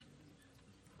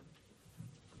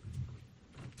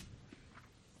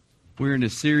We're in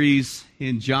a series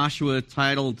in Joshua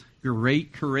titled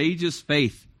Great Courageous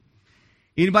Faith.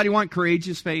 Anybody want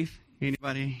courageous faith?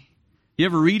 Anybody? You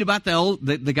ever read about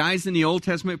the guys in the Old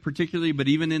Testament particularly, but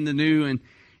even in the New,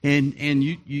 and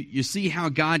you see how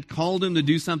God called him to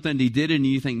do something and he did it, and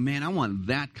you think, man, I want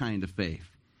that kind of faith.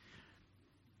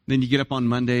 Then you get up on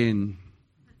Monday and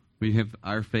we have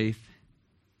our faith.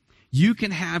 You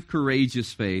can have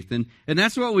courageous faith. And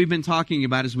that's what we've been talking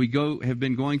about as we have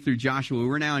been going through Joshua.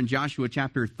 We're now in Joshua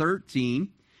chapter 13.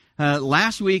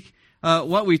 Last week,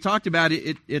 what we talked about,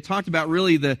 it talked about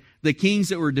really the kings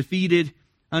that were defeated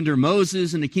under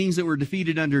Moses and the kings that were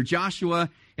defeated under Joshua.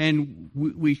 And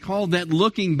we called that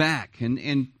looking back.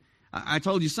 And I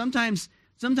told you, sometimes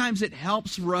it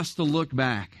helps for us to look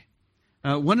back.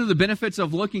 One of the benefits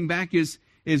of looking back is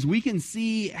we can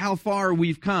see how far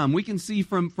we've come. We can see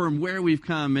from where we've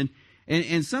come.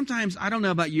 And sometimes, I don't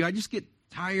know about you, I just get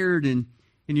tired and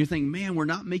you think, man, we're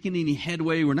not making any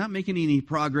headway. We're not making any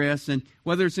progress. And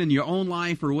whether it's in your own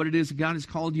life or what it is that God has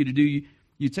called you to do,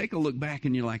 you take a look back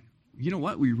and you're like, you know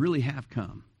what? We really have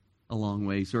come a long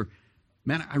ways. Or,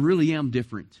 man, I really am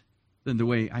different than the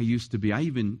way I used to be. I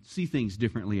even see things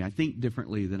differently. I think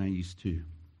differently than I used to.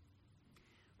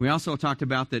 We also talked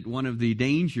about that one of the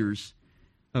dangers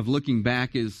of looking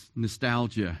back is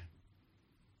nostalgia.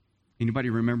 Anybody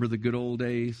remember the good old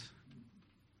days?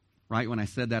 Right when I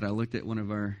said that, I looked at one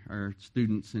of our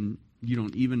students, and you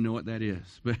don't even know what that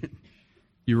is, but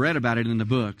you read about it in the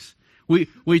books.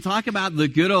 We talk about the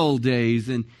good old days,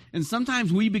 and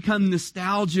sometimes we become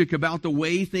nostalgic about the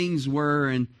way things were,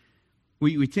 and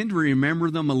we tend to remember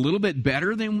them a little bit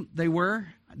better than they were,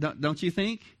 don't you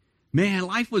think? Man,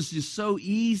 life was just so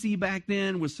easy back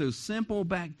then, was so simple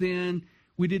back then.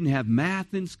 We didn't have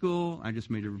math in school. I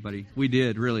just made everybody. We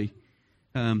did, really.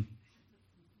 And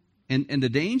the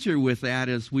danger with that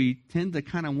is we tend to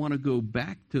kind of want to go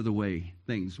back to the way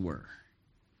things were.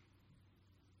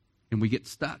 And we get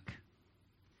stuck.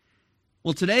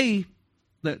 Well, today,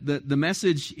 the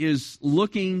message is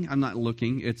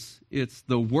it's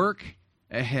the work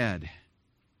ahead.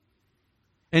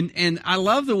 And I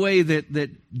love the way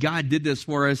that God did this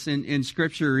for us in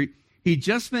Scripture. He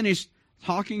just finished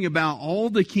talking about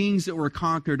all the kings that were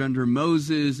conquered under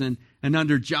Moses and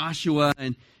under Joshua.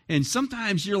 And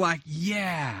sometimes you're like,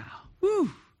 yeah, whew,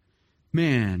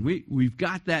 man, we've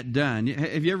got that done.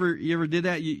 Have you ever did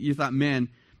that? You thought, man,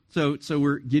 so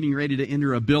we're getting ready to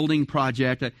enter a building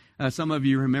project. Some of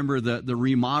you remember the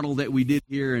remodel that we did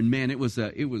here, and man, it was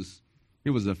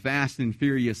a fast and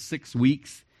furious 6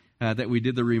 weeks that we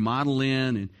did the remodel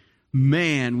in. And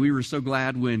man, we were so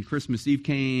glad when Christmas Eve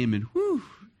came, and whew,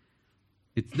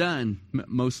 it's done,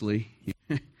 mostly.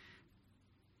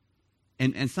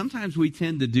 and sometimes we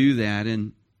tend to do that.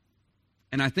 And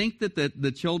I think that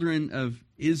the children of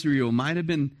Israel might have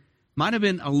been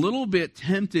a little bit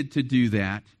tempted to do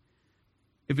that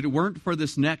if it weren't for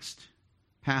this next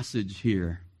passage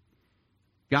here.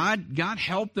 God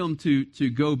helped them to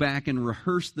go back and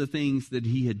rehearse the things that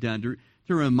he had done,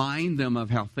 to remind them of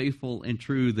how faithful and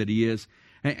true that he is.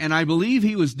 And I believe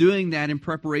he was doing that in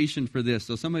preparation for this.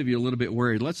 So some of you are a little bit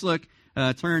worried. Let's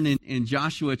turn in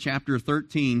Joshua chapter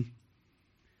 13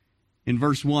 in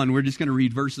verse 1. We're just going to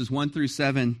read verses 1 through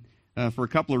 7 for a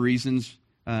couple of reasons.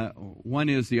 One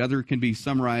is the other can be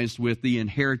summarized with the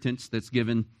inheritance that's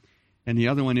given. And the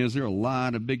other one is there are a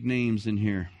lot of big names in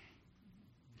here.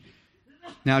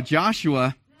 Now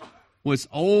Joshua was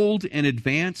old and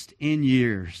advanced in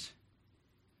years.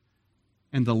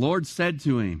 And the Lord said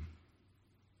to him,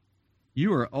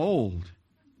 "You are old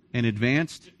and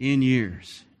advanced in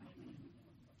years."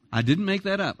 I didn't make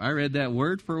that up. I read that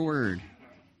word for word.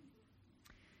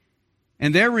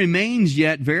 "And there remains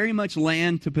yet very much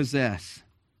land to possess.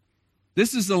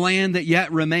 This is the land that yet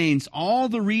remains, all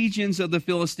the regions of the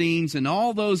Philistines and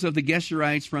all those of the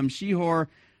Geshurites from Shihor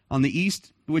on the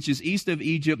east, which is east of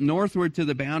Egypt, northward to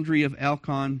the boundary of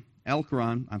Ekron,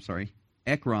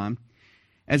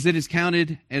 as it is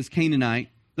counted as Canaanite.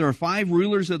 There are 5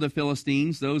 rulers of the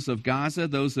Philistines, those of Gaza,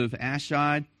 those of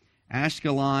Ashdod,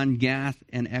 Ashkelon, Gath,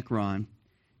 and Ekron,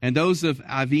 and those of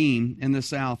Avim in the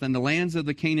south, and the lands of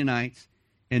the Canaanites,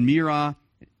 and Mirah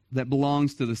that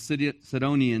belongs to the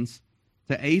Sidonians,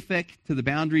 to Aphek, to the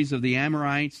boundaries of the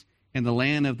Amorites, and the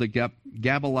land of the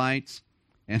Gabalites,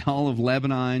 and all of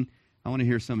Lebanon." I want to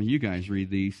hear some of you guys read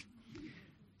these.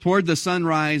 "Toward the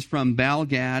sunrise from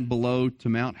Baal-Gad below to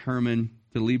Mount Hermon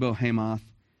to Lebo Hamath,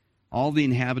 all the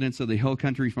inhabitants of the hill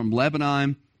country from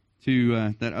Lebanon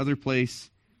to that other place,"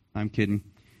 I'm kidding,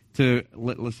 to,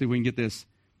 let's see if we can get this,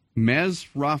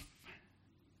 Mesrephoth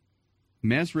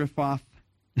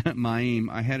Maim.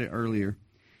 I had it earlier.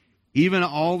 even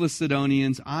all the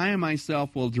Sidonians. I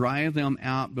myself will drive them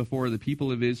out before the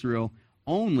people of Israel.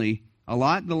 Only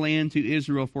allot the land to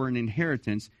Israel for an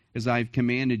inheritance, as I've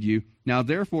commanded you. Now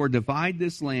therefore divide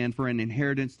this land for an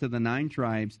inheritance to the 9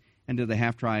 tribes and to the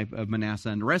half-tribe of Manasseh.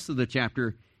 And the rest of the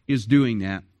chapter is doing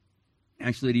that.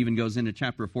 Actually, it even goes into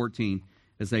chapter 14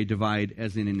 as they divide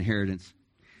as an inheritance.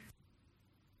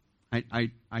 I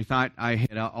thought I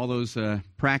had all those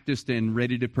practiced and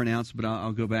ready to pronounce, but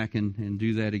I'll go back and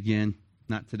do that again.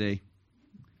 Not today.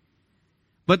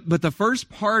 But the first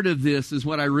part of this is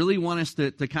what I really want us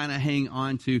to kind of hang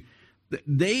on to.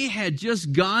 They had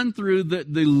just gone through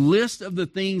the list of the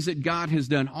things that God has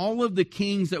done, all of the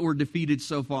kings that were defeated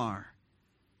so far.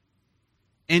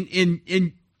 And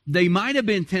they might have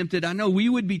been tempted, I know we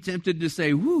would be tempted to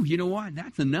say, whoo, you know what,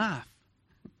 that's enough.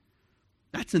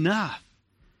 That's enough.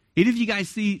 Any of you guys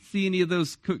see any of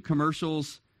those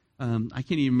commercials? I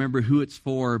can't even remember who it's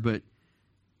for, but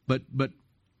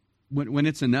when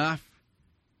it's enough,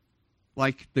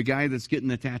 like the guy that's getting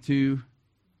the tattoo,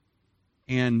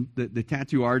 and the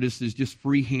tattoo artist is just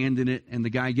free-handing it, and the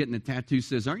guy getting the tattoo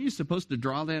says, aren't you supposed to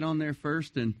draw that on there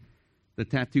first? And the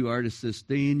tattoo artist says,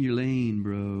 stay in your lane,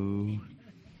 bro.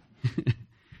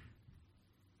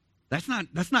 That's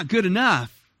not good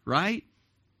enough, right?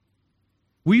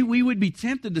 We would be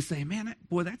tempted to say, man,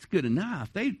 boy, that's good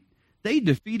enough. They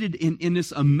defeated in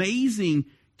this amazing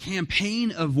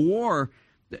campaign of war.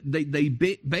 They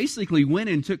basically went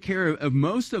and took care of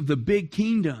most of the big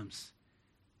kingdoms.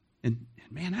 And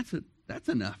man, that's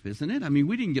enough, isn't it? I mean,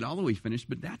 we didn't get all the way finished,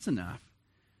 but that's enough.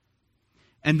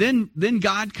 And then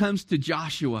God comes to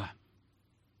Joshua.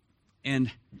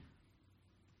 And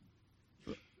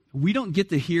we don't get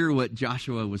to hear what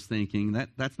Joshua was thinking.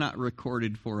 That's not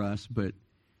recorded for us, but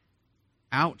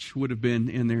ouch would have been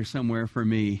in there somewhere for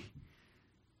me.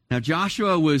 Now,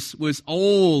 Joshua was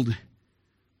old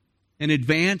and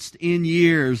advanced in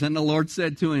years, and the Lord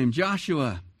said to him,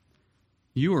 Joshua,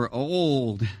 you are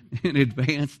old and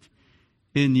advanced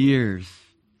in years.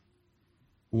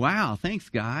 Wow, thanks,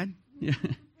 God.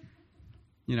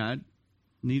 I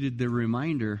needed the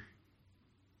reminder.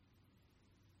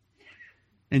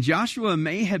 And Joshua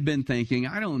may have been thinking,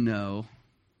 I don't know,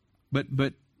 but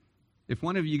if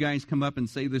one of you guys come up and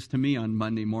say this to me on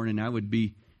Monday morning, I would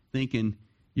be thinking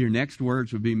your next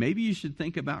words would be, maybe you should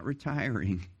think about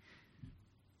retiring.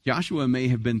 Joshua may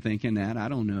have been thinking that. I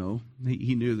don't know.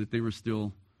 He knew that there was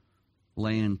still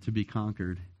land to be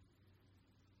conquered.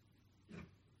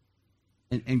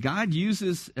 And God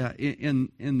uses,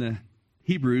 in the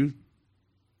Hebrew,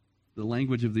 the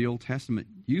language of the Old Testament,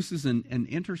 uses an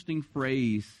interesting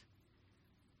phrase,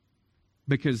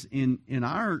 because in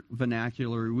our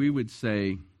vernacular, we would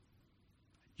say,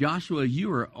 Joshua,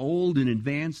 you are old and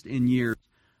advanced in years,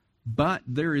 but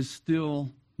there is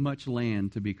still much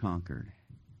land to be conquered.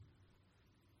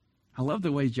 I love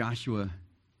the way Joshua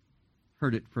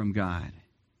heard it from God.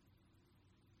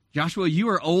 Joshua, you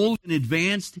are old and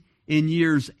advanced in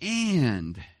years,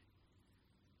 and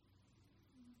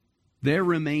there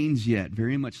remains yet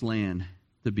very much land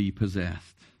to be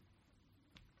possessed.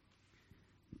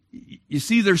 You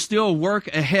see, there's still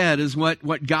work ahead is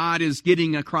what God is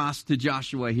getting across to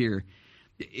Joshua here.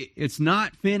 It's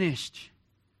not finished.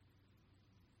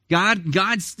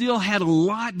 God still had a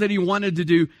lot that he wanted to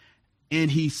do, and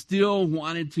he still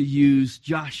wanted to use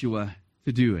Joshua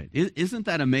to do it. Isn't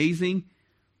that amazing?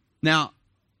 Now,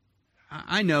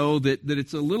 I know that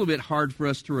it's a little bit hard for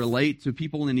us to relate to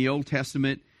people in the Old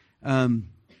Testament,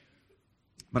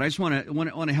 but I just want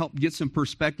to help get some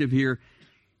perspective here.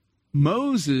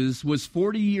 Moses was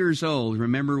 40 years old,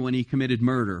 remember, when he committed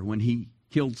murder, when he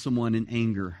killed someone in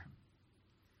anger.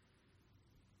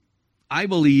 I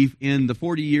believe in the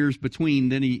 40 years between,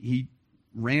 then he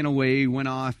ran away, went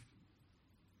off.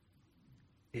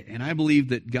 And I believe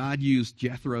that God used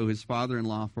Jethro, his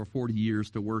father-in-law, for 40 years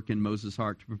to work in Moses'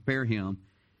 heart to prepare him.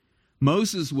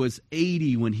 Moses was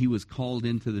 80 when he was called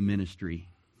into the ministry.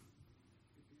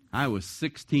 I was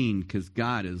 16 because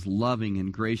God is loving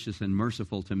and gracious and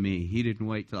merciful to me. He didn't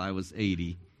wait till I was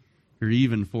 80 or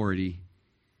even 40.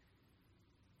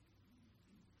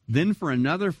 Then for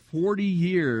another 40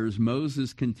 years,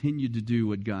 Moses continued to do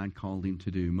what God called him to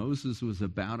do. Moses was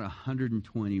about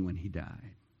 120 when he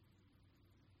died.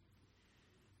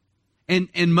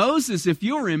 And Moses, if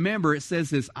you'll remember, it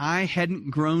says his eye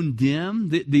hadn't grown dim.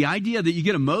 The idea that you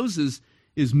get of Moses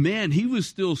is, man, he was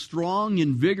still strong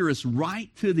and vigorous right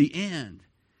to the end.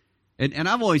 And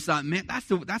I've always thought, man,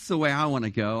 that's the way I want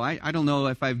to go. I don't know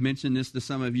if I've mentioned this to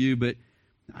some of you, but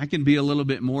I can be a little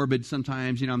bit morbid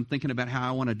sometimes. I'm thinking about how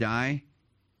I want to die.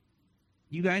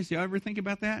 You guys, do you ever think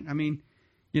about that? I mean,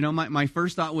 My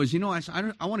first thought was,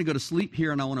 I want to go to sleep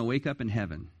here and I want to wake up in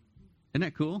heaven. Isn't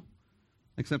that cool?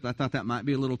 Except I thought that might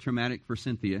be a little traumatic for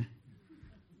Cynthia.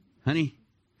 Honey,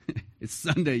 it's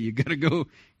Sunday. You got to go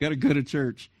to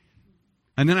church.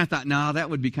 And then I thought, no, that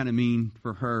would be kind of mean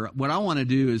for her. What I want to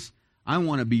do is I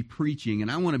want to be preaching, and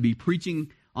I want to be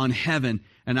preaching on heaven.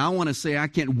 And I want to say, I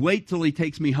can't wait till he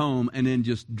takes me home, and then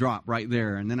just drop right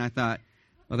there. And then I thought,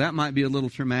 well, that might be a little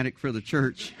traumatic for the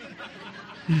church.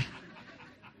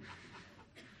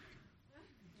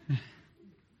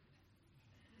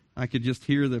 I could just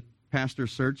hear the pastor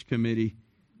search committee.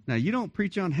 Now, you don't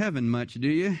preach on heaven much, do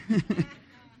you?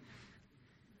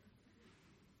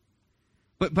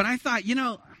 But I thought,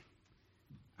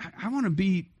 I want to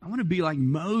be like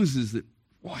Moses, that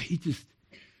boy, he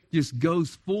just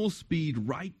goes full speed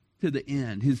right to the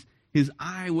end. His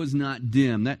eye was not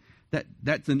dim.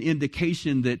 That's an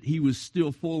indication that he was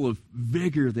still full of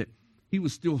vigor, that he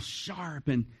was still sharp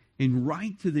and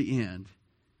right to the end,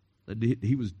 that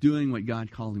he was doing what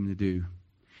God called him to do.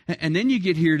 And then you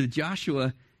get here to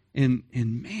Joshua, and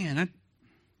man,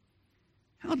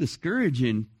 how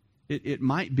discouraging it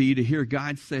might be to hear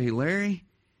God say, Larry,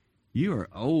 you are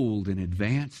old and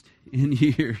advanced in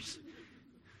years.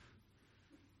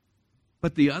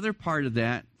 But the other part of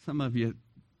that, some of you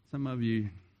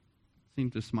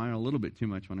seem to smile a little bit too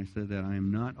much when I said that. I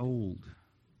am not old.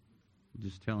 I'm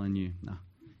just telling you, no.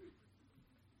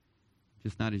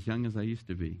 Just not as young as I used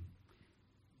to be.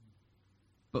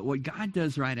 But what God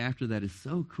does right after that is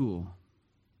so cool.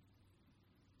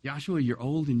 Joshua, you're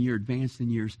old and you're advanced in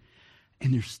years,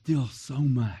 and there's still so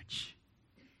much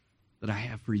that I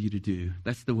have for you to do.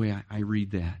 That's the way I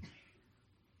read that.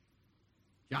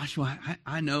 Joshua,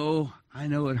 I know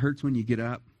it hurts when you get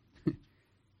up.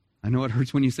 I know it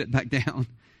hurts when you sit back down.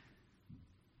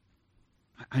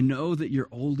 I know that you're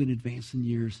old and advanced in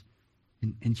years.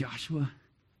 And Joshua,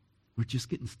 we're just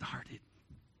getting started.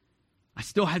 I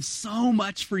still have so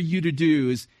much for you to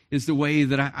do is the way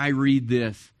that I read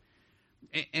this.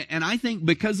 And I think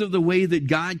because of the way that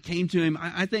God came to him,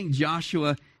 I think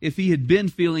Joshua, if he had been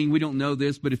feeling, we don't know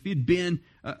this, but if he'd been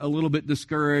a little bit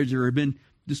discouraged or had been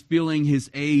just feeling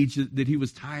his age, that he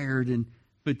was tired and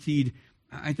fatigued,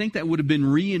 I think that would have been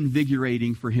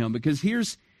reinvigorating for him. Because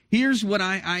here's what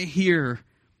I hear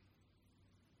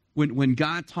when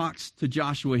God talks to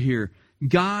Joshua here.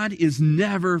 God is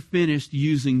never finished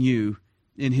using you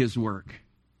in his work.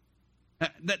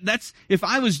 That's if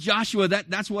I was Joshua,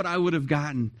 that's what I would have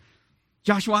gotten.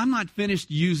 Joshua, I'm not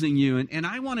finished using you, and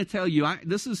I want to tell you,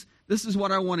 this is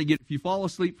what I want to get. If you fall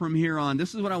asleep from here on,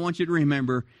 this is what I want you to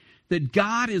remember: that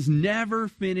God is never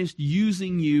finished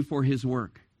using you for his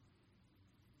work.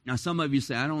 Now, some of you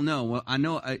say, I don't know. Well, I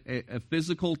know a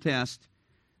physical test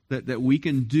that we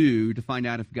can do to find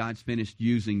out if God's finished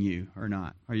using you or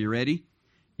not. Are you ready?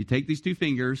 You take these two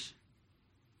fingers,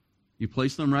 you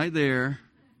place them right there.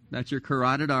 That's your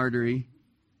carotid artery.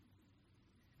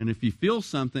 And if you feel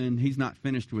something, he's not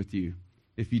finished with you.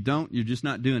 If you don't, you're just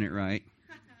not doing it right.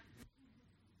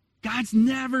 God's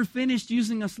never finished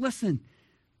using us. Listen,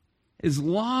 as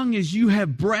long as you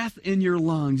have breath in your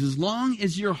lungs, as long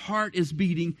as your heart is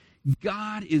beating,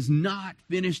 God is not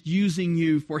finished using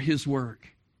you for his work.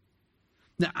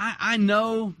 Now, I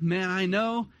know, man, I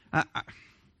know.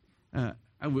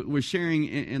 I was sharing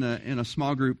in a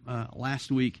small group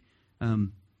last week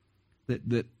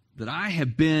that I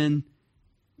have been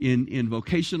in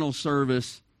vocational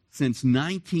service since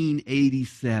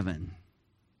 1987.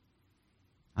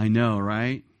 I know,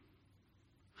 right?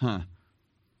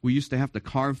 We used to have to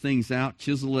carve things out,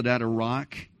 chisel it out of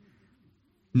rock.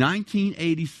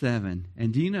 1987.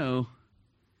 And do you know,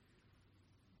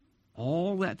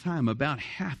 all that time, about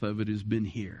half of it has been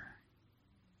here.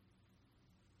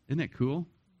 Isn't that cool?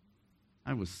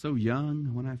 I was so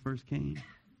young when I first came.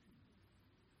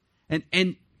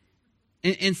 And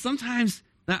sometimes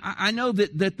I know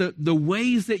that the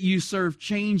ways that you serve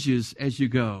changes as you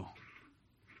go.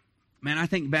 Man, I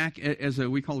think back as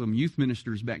we called them youth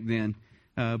ministers back then,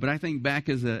 but I think back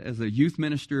as a youth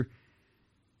minister,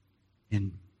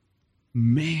 and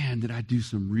man, did I do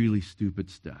some really stupid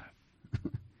stuff.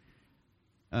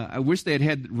 I wish they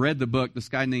had read the book. This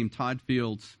guy named Doug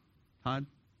Fields.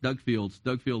 Doug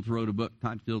Fields wrote a book.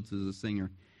 Todd Fields is a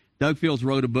singer. Doug Fields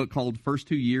wrote a book called First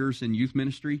 2 Years in Youth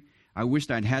Ministry. I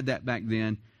wished I'd had that back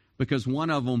then, because one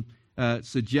of them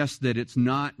suggests that it's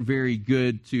not very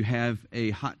good to have a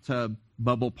hot tub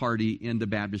bubble party in the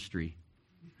baptistry,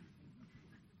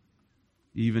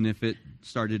 even if it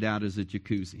started out as a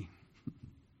jacuzzi.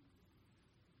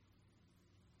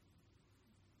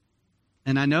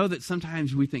 And I know that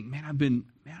sometimes we think, God,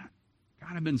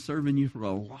 I've been serving you for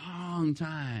a long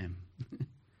time.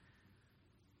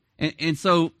 And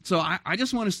so I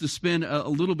just want us to spend a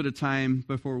little bit of time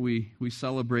before we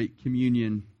celebrate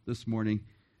communion this morning.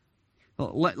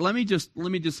 Let me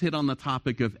just hit on the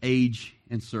topic of age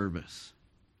and service,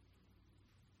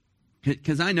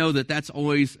 because I know that's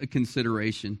always a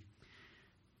consideration.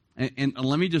 And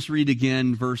let me just read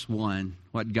again verse 1,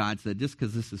 what God said, just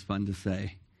because this is fun to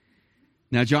say.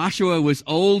 Now Joshua was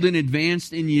old and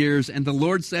advanced in years, and the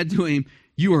Lord said to him,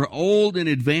 "You are old and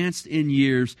advanced in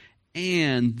years,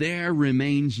 and there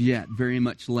remains yet very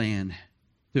much land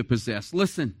to possess."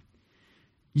 Listen,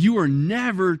 you are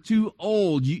never too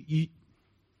old.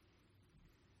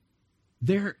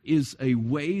 There is a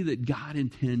way that God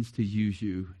intends to use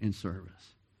you in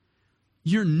service.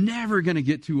 You're never going to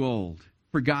get too old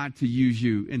for God to use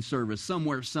you in service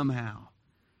somewhere, somehow.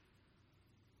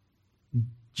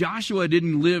 Joshua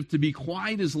didn't live to be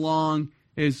quite as long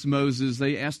as Moses.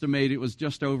 They estimate it was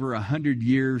just over 100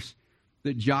 years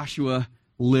that Joshua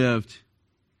lived.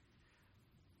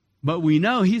 But we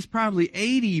know he's probably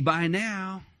 80 by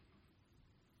now.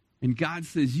 And God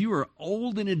says, you are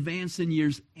old and advanced in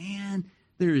years, and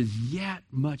there is yet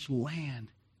much land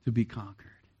to be conquered.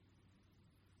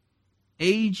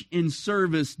 Age and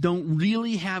service don't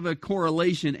really have a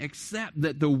correlation, except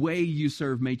that the way you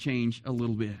serve may change a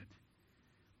little bit.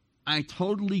 I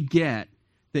totally get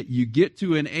that you get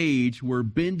to an age where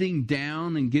bending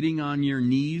down and getting on your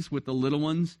knees with the little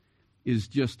ones is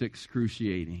just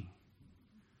excruciating.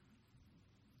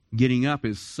 Getting up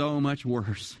is so much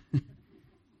worse.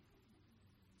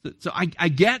 So I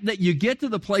get that you get to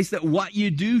the place that what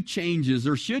you do changes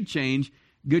or should change.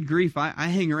 Good grief, I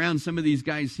hang around some of these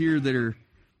guys here that are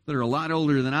a lot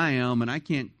older than I am, and I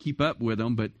can't keep up with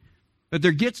them, but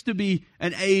there gets to be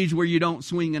an age where you don't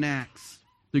swing an axe.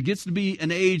 There gets to be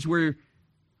an age where,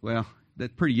 well,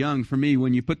 that's pretty young for me,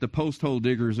 when you put the post hole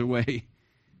diggers away.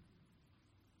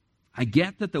 I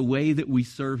get that the way that we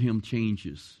serve Him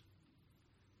changes.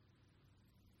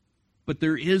 But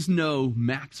there is no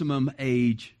maximum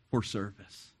age for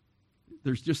service.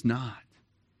 There's just not.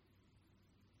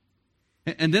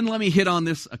 And then let me hit on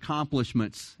this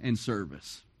accomplishments and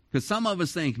service. Because some of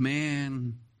us think,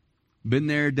 man, been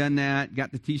there, done that,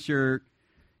 got the t-shirt.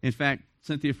 In fact,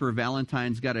 Cynthia for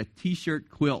Valentine's got a t-shirt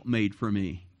quilt made for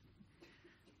me.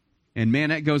 And man,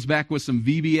 that goes back with some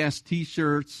VBS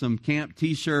t-shirts, some camp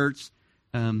t-shirts.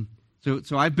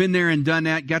 So I've been there and done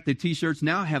that, got the t-shirts.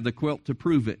 Now I have the quilt to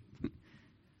prove it.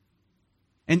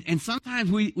 And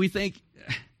sometimes we think,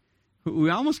 we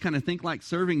almost kind of think like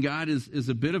serving God is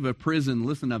a bit of a prison.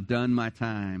 Listen, I've done my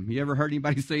time. You ever heard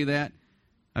anybody say that?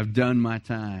 I've done my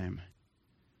time.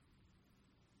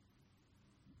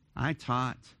 I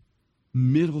taught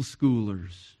middle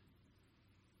schoolers.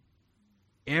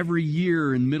 Every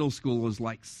year in middle school was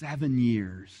like 7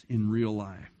 years in real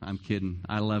life. I'm kidding.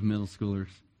 I love middle schoolers.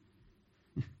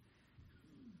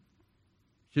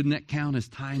 Shouldn't that count as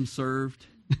time served?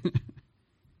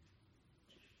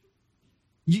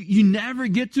 You never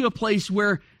get to a place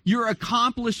where your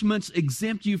accomplishments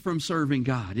exempt you from serving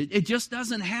God. It just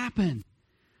doesn't happen.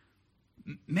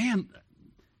 Man,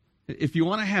 if you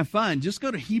want to have fun, just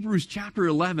go to Hebrews chapter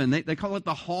 11. They call it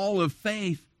the Hall of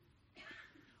Faith.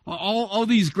 All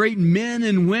these great men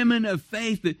and women of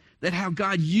faith that how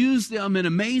God used them in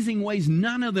amazing ways.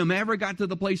 None of them ever got to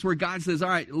the place where God says, all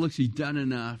right, look, you've done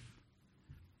enough.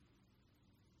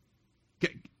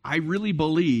 I really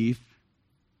believe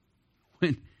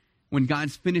when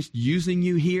God's finished using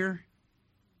you here,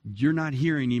 you're not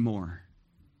here anymore.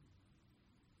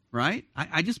 Right?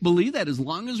 I just believe that as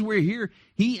long as we're here,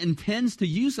 He intends to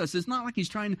use us. It's not like He's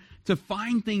trying to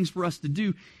find things for us to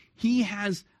do. He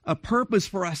has a purpose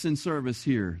for us in service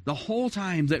here, the whole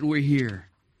time that we're here.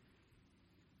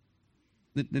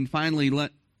 Then finally,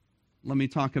 let me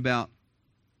talk about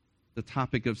the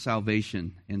topic of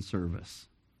salvation and service.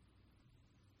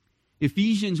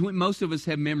 Ephesians, most of us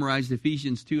have memorized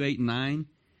Ephesians 2, 8, and 9.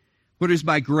 For it is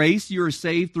by grace you are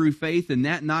saved through faith, and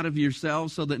that not of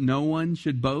yourselves, so that no one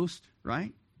should boast,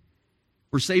 right?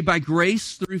 We're saved by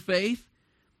grace through faith.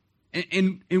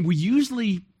 And we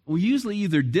usually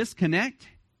either disconnect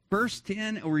verse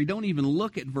 10 or we don't even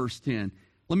look at verse 10.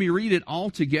 Let me read it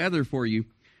all together for you.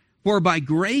 For by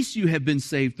grace you have been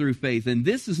saved through faith, and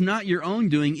this is not your own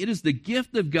doing. It is the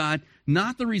gift of God,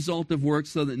 not the result of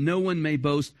works, so that no one may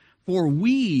boast.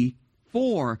 The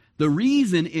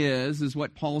reason is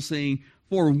what Paul's saying,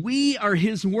 for we are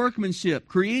His workmanship,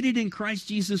 created in Christ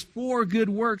Jesus for good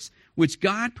works, which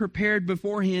God prepared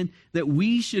beforehand that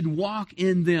we should walk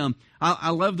in them.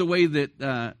 I love the way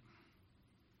that,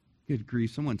 good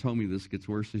grief, someone told me this gets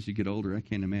worse as you get older. I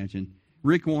can't imagine.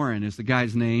 Rick Warren is the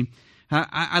guy's name.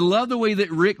 I love the way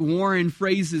that Rick Warren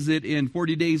phrases it in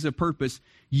 40 Days of Purpose.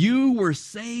 You were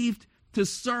saved to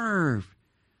serve.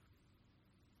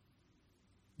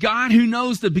 God, who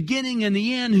knows the beginning and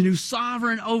the end and who's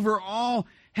sovereign over all,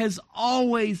 has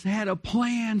always had a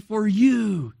plan for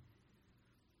you.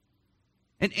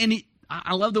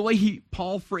 I love the way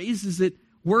Paul phrases it,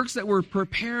 works that were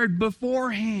prepared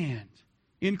beforehand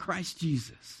in Christ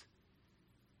Jesus.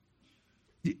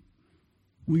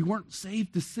 We weren't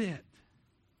saved to sit.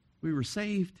 We were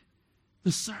saved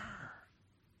to serve.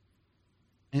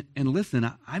 And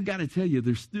listen, I've got to tell you,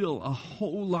 there's still a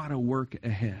whole lot of work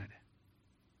ahead.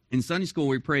 In Sunday school,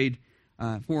 we prayed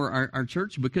for our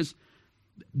church because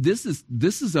this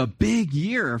is a big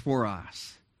year for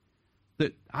us.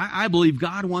 That I believe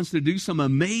God wants to do some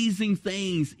amazing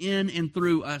things in and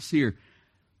through us here.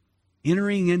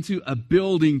 Entering into a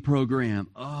building program.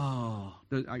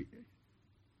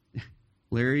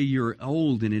 Larry, you're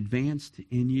old and advanced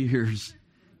in years.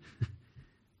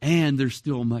 And there's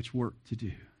still much work to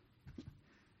do.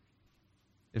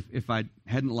 If I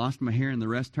hadn't lost my hair and the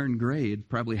rest turned gray, it'd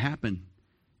probably happen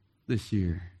this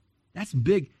year. That's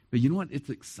big. But you know what? It's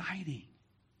exciting.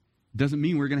 Doesn't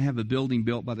mean we're going to have a building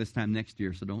built by this time next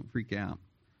year, so don't freak out.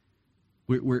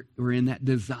 We're in that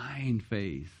design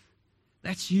phase.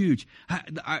 That's huge.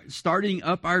 Starting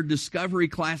up our discovery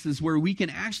classes where we can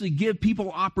actually give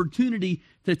people opportunity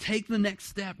to take the next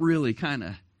step, really, kind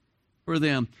of, for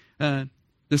them.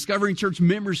 Discovering Church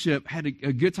membership, had a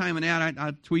good time in that.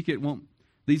 I tweak it.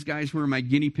 These guys were my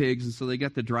guinea pigs, and so they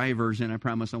got the dry version. I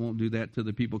promise I won't do that to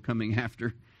the people coming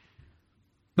after.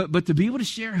 But to be able to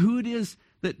share who it is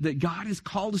that God has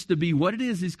called us to be, what it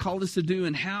is He's called us to do,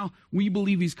 and how we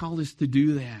believe He's called us to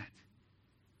do that.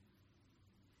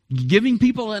 Giving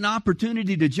people an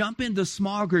opportunity to jump into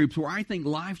small groups where I think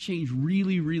life change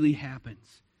really, really happens.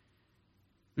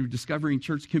 Through discovering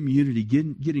church community,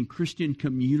 getting Christian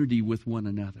community with one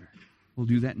another. We'll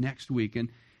do that next week. And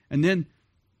then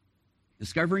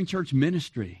discovering church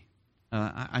ministry.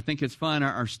 I think it's fun.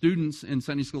 Our students in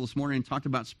Sunday school this morning talked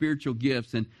about spiritual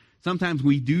gifts, and sometimes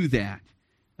we do that.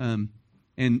 And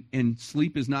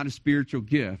sleep is not a spiritual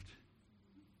gift,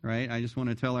 right? I just want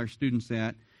to tell our students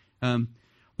that.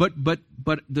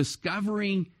 But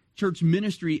discovering church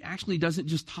ministry actually doesn't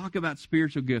just talk about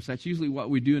spiritual gifts. That's usually what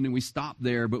we do, and then we stop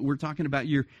there. But we're talking about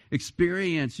your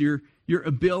experience, your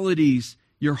abilities,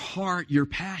 your heart, your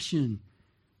passion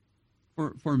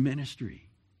for ministry,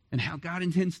 and how God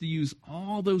intends to use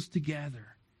all those together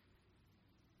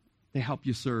to help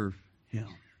you serve Him.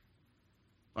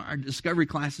 Our discovery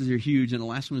classes are huge, and the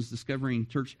last one is discovering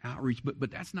church outreach. But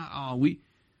that's not all.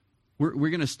 We're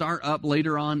going to start up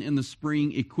later on in the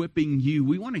spring, equipping you.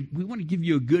 We want to give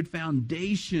you a good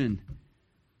foundation.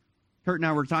 Kurt and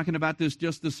I were talking about this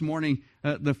just this morning.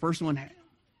 The first one,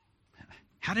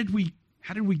 how did we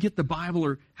get the Bible,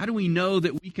 or how do we know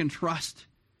that we can trust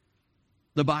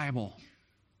the Bible?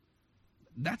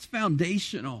 That's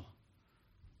foundational.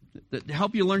 To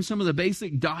help you learn some of the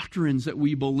basic doctrines that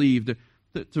we believe,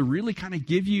 to really kind of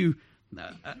give you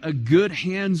a good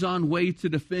hands-on way to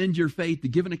defend your faith, to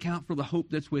give an account for the hope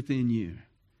that's within you.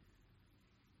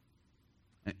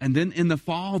 And then in the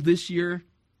fall this year,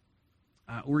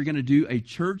 we're going to do a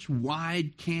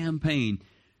church-wide campaign.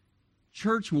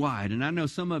 Church-wide. And I know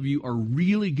some of you are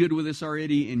really good with this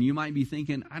already, and you might be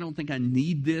thinking, I don't think I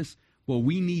need this. Well,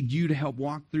 we need you to help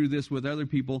walk through this with other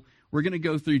people. We're going to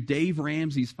go through Dave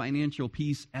Ramsey's Financial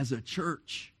Peace as a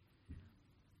church.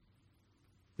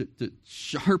 To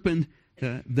sharpen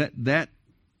that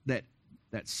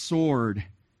sword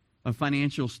of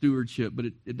financial stewardship. But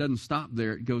it doesn't stop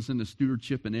there. It goes into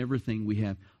stewardship and everything we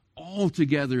have all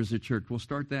together as a church. We'll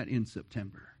start that in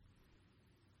September.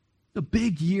 It's a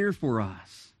big year for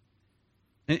us.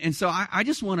 And so I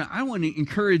just want to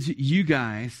encourage you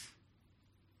guys.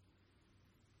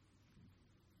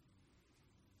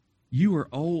 You are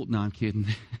old. No, I'm kidding.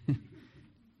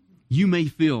 You may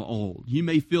feel old. You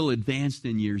may feel advanced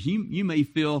in years. You may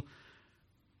feel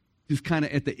just kind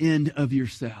of at the end of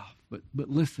yourself. But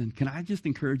listen, can I just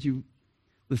encourage you?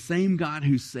 The same God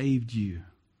who saved you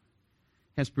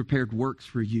has prepared works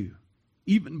for you,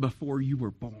 even before you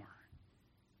were born,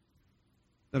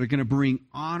 that are going to bring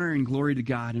honor and glory to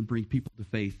God and bring people to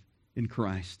faith in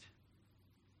Christ.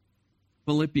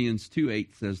 Philippians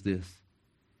 2:8 says this.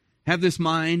 Have this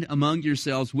mind among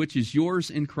yourselves, which is yours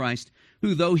in Christ,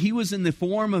 who, though he was in the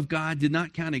form of God, did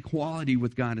not count equality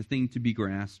with God a thing to be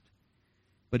grasped,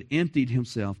 but emptied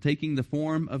himself, taking the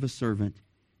form of a servant,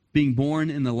 being born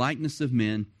in the likeness of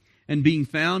men, and being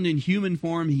found in human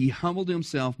form, he humbled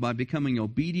himself by becoming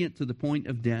obedient to the point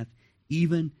of death,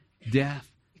 even death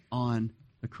on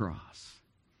the cross.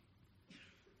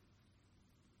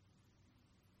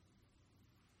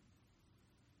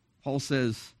 Paul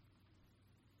says,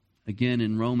 again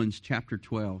in Romans chapter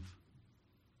 12,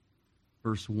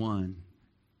 verse 1.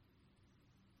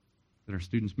 Did our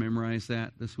students memorize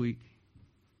that this week?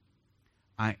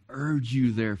 I urge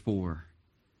you, therefore.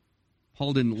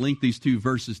 Paul didn't link these two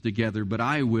verses together, but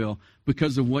I will,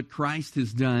 because of what Christ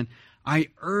has done. I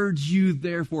urge you,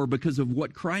 therefore, because of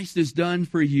what Christ has done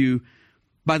for you,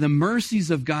 by the mercies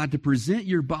of God, to present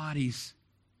your bodies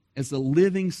as a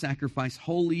living sacrifice,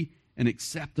 holy and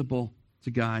acceptable to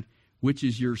God, which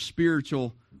is your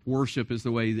spiritual worship, is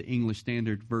the way the English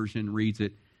Standard Version reads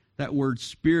it. That word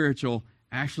spiritual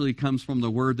actually comes from the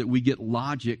word that we get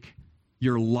logic.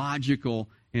 Your logical,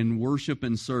 and worship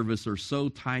and service are so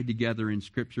tied together in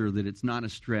Scripture that it's not a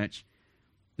stretch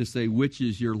to say which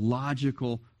is your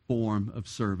logical form of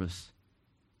service.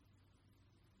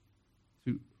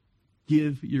 To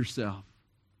give yourself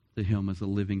to Him as a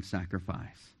living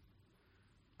sacrifice.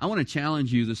 I want to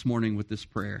challenge you this morning with this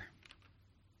prayer.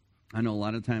 I know a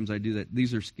lot of times I do that.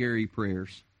 These are scary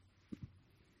prayers.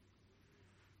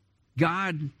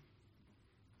 God,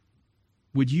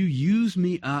 would you use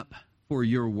me up for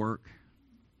your work?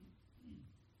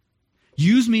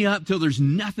 Use me up till there's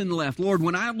nothing left. Lord,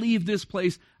 when I leave this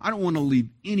place, I don't want to leave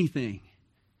anything.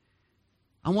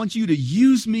 I want you to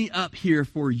use me up here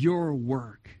for your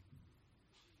work.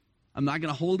 I'm not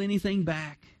going to hold anything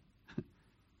back.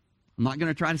 I'm not going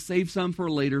to try to save some for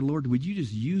later. Lord, would you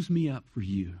just use me up for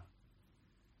you?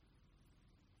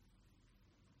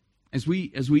 As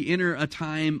we enter a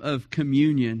time of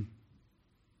communion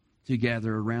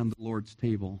together around the Lord's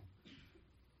table,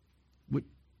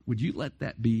 would you let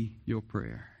that be your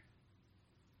prayer?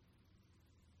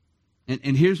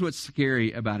 And here's what's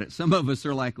scary about it. Some of us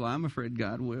are like, well, I'm afraid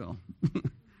God will.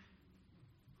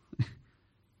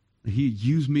 He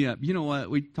used me up. You know what?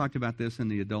 We talked about this in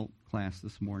the adult class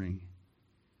this morning.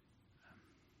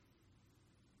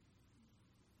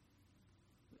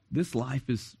 This life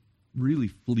is really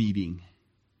fleeting.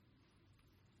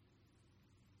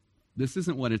 This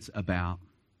isn't what it's about.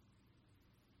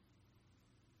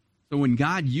 So when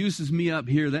God uses me up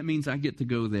here, that means I get to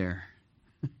go there.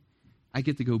 I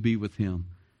get to go be with Him.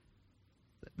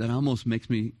 That almost makes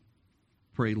me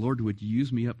pray, Lord, would you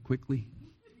use me up quickly?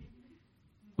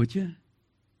 Would you?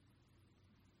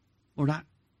 Lord,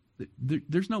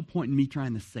 there's no point in me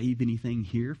trying to save anything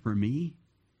here for me.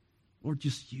 Lord,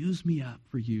 just use me up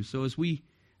for you. So as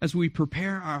we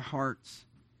prepare our hearts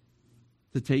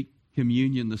to take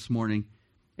communion this morning,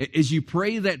 as you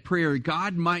pray that prayer,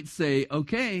 God might say,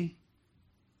 okay,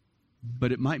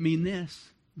 but it might mean this.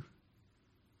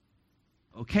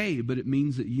 Okay, but it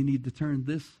means that you need to turn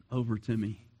this over to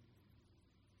me.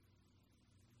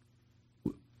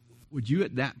 Would you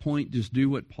at that point just do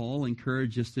what Paul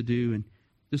encouraged us to do and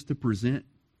just to present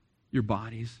your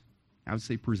bodies, I would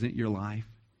say present your life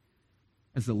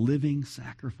as a living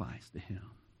sacrifice to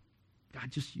Him? God,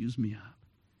 just use me up.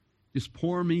 Just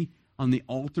pour me on the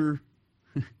altar.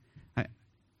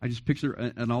 I just picture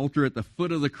an altar at the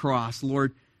foot of the cross.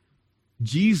 Lord,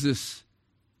 Jesus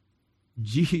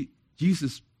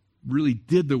really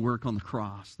did the work on the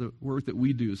cross. The work that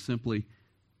we do is simply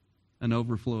an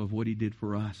overflow of what He did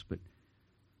for us. But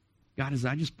God, as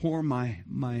I just pour my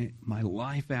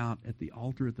life out at the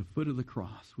altar at the foot of the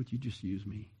cross, would you just use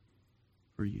me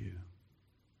for you?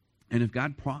 And if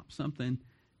God prompts something,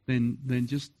 then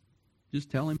just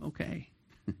tell Him, okay.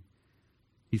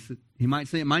 He might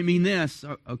say, it might mean this.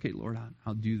 Okay, Lord,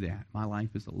 I'll do that. My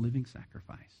life is a living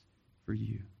sacrifice for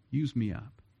you. Use me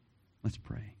up. Let's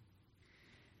pray.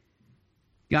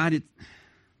 God,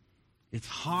 it's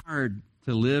hard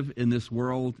to live in this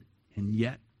world and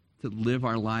yet to live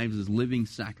our lives as living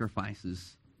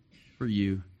sacrifices for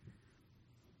you.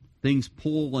 Things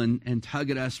pull and tug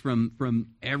at us from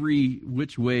every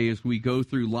which way as we go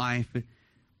through life.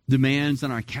 Demands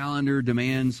on our calendar,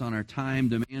 demands on our time,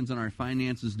 demands on our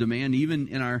finances, demand even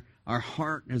in our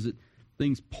heart as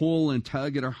things pull and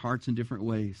tug at our hearts in different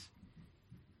ways.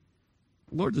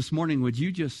 Lord, this morning, would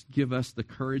you just give us the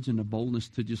courage and the boldness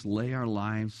to just lay our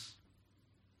lives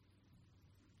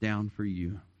down for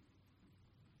you?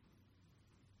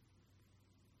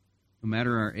 No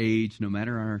matter our age, no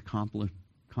matter our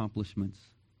accomplishments,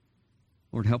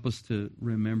 Lord, help us to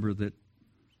remember that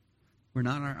we're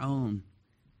not our own,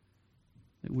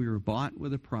 that we were bought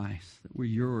with a price, that we're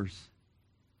yours.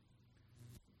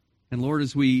 And Lord,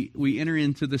 as we enter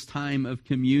into this time of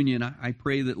communion, I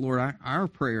pray that, Lord, our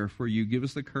prayer for you, give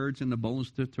us the courage and the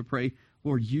boldness to pray,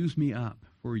 Lord, use me up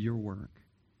for your work.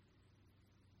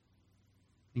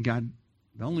 And God,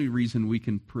 the only reason we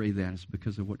can pray that is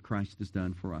because of what Christ has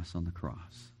done for us on the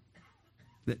cross.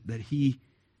 That He,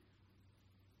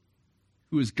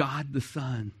 who is God the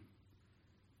Son,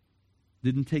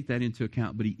 didn't take that into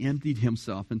account, but he emptied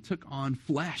himself and took on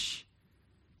flesh,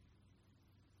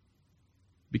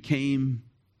 became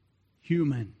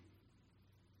human,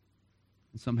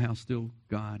 and somehow still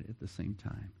God at the same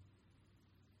time.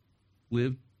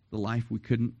 Lived the life we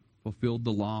couldn't, fulfilled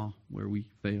the law where we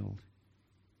failed,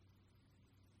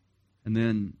 and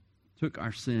then took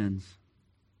our sins,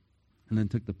 and then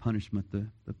took the punishment,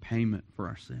 the payment for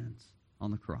our sins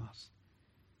on the cross,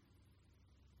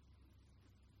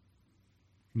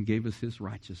 and gave us his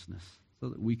righteousness so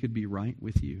that we could be right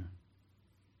with you.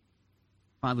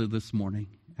 Father, this morning,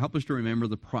 help us to remember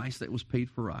the price that was paid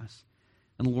for us.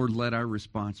 And Lord, let our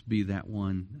response be that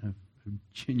one of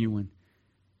genuine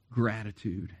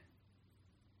gratitude.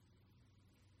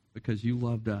 Because you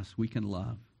loved us, we can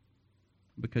love.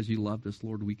 Because you loved us,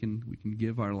 Lord, we can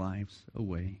give our lives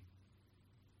away.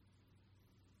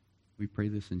 We pray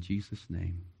this in Jesus'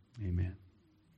 name. Amen.